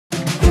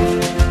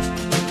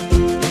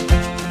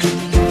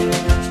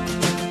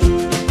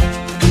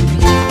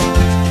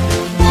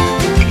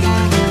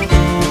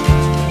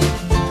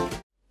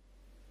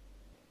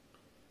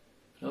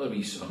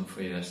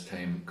for you this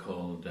time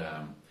called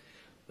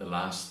The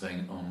Last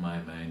Thing on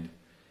My Mind,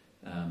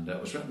 and it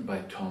was written by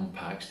Tom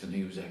Paxton.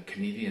 He was a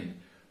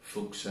Canadian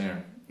folk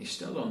singer. He's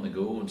still on the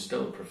go and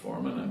still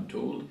performing, I'm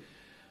told,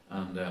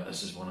 and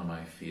this is one of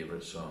my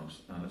favourite songs,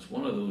 and it's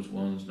one of those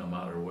ones, no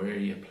matter where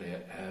you play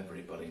it,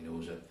 everybody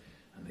knows it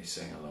and they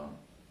sing along.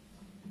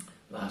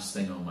 Last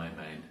Thing on My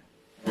Mind.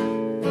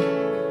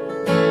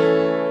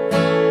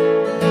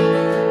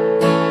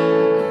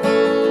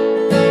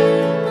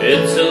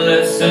 It's a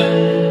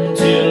lesson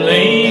too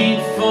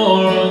late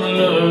for the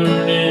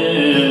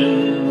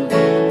learning,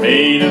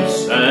 made of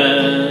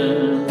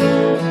sand,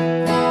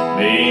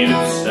 made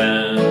of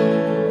sand.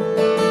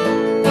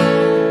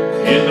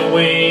 In the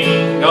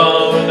wing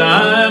of an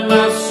eye,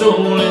 my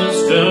soul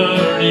is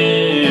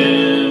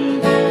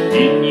turning.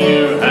 In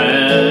your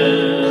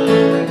hand,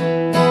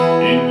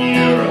 in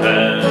your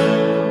hand.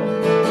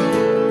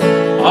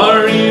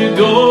 Are you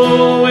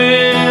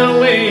going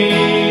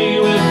away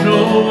with no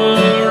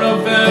word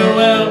of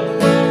farewell?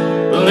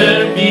 Will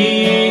there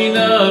be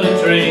not a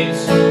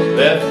trace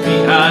left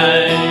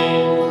behind?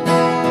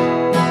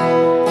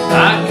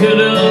 I could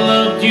have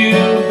loved you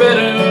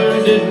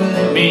better,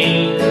 didn't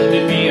mean to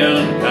be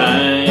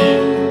unkind.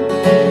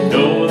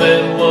 No,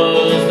 that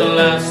was the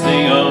last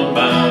thing on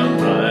my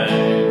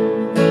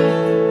mind.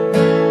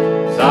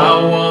 As I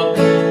walk,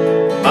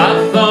 my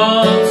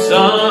thoughts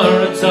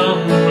are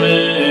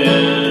a-tumbling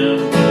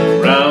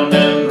round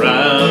and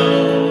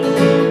round,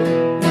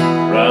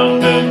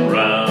 round and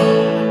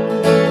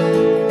round.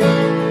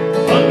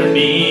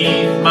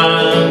 Underneath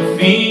my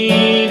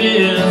feet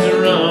is a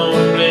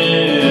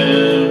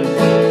rumbling,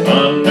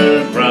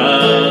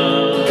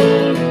 underground,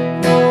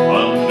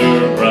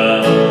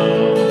 underground.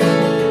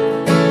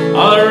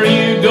 Are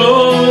you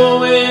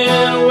going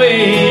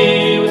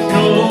away with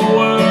no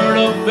word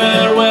of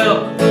farewell?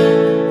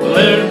 Will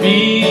there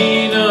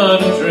be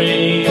not a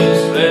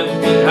trace left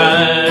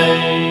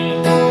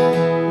behind?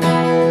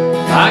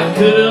 I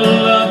could have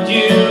loved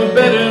you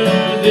better,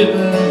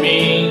 didn't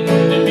mean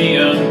to be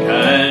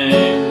unkind.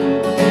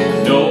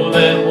 No,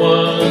 that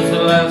was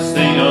the last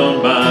thing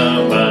on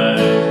my mind.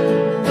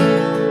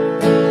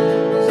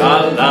 As I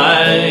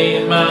lie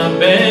in my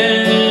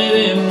bed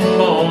in the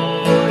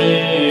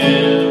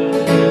morning,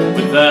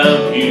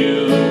 without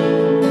you,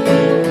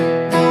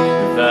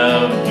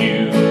 without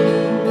you.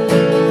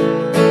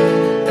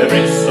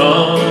 Every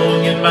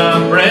song in my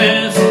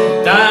breast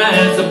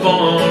dies a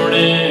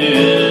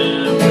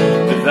morning,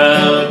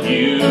 without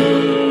you,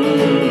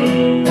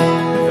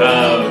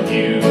 without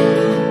you.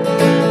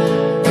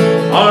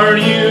 Are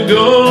you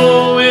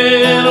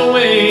going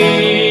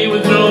away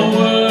with no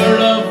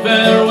word of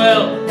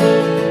farewell?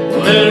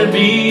 Will there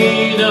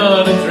be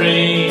not a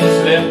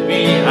trace left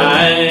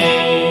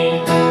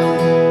behind?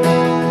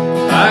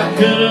 I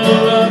could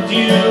have loved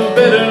you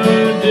better,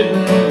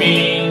 didn't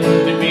mean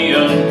to be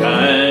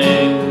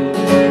unkind.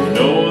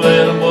 No,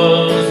 that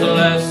was the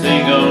last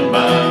thing on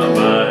my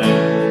mind.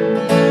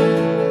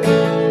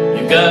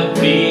 You've got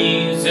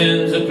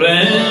reasons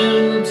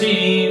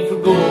aplenty for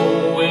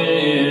going.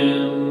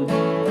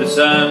 This I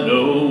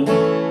know,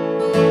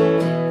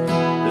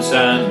 this I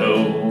know.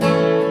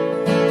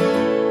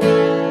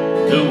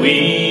 The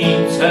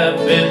weeds have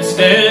been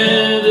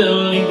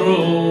steadily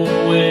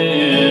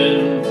growing.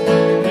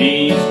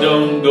 Please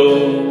don't go,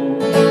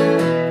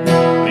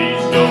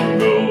 please don't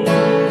go.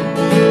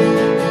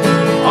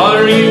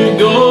 Are you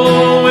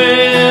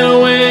going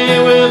away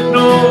with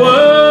no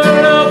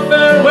word of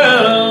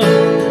farewell?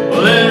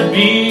 Will there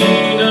be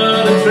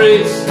not a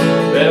trace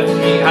left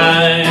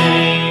behind?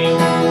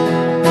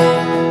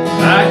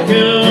 I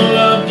could have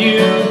loved you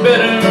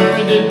better,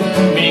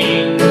 didn't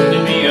mean to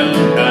be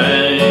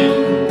unkind.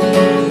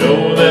 No,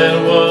 that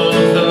was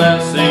the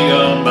last thing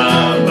on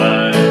my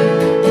mind.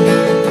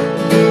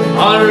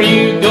 Are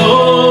you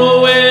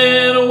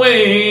going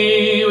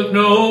away with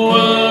no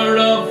word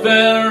of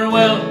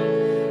farewell?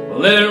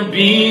 Will there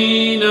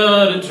be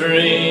not a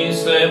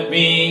trace left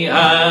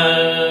behind?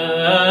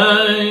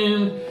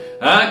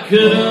 I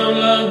could have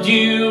loved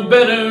you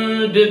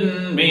better,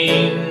 didn't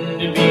mean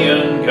to be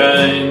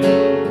unkind.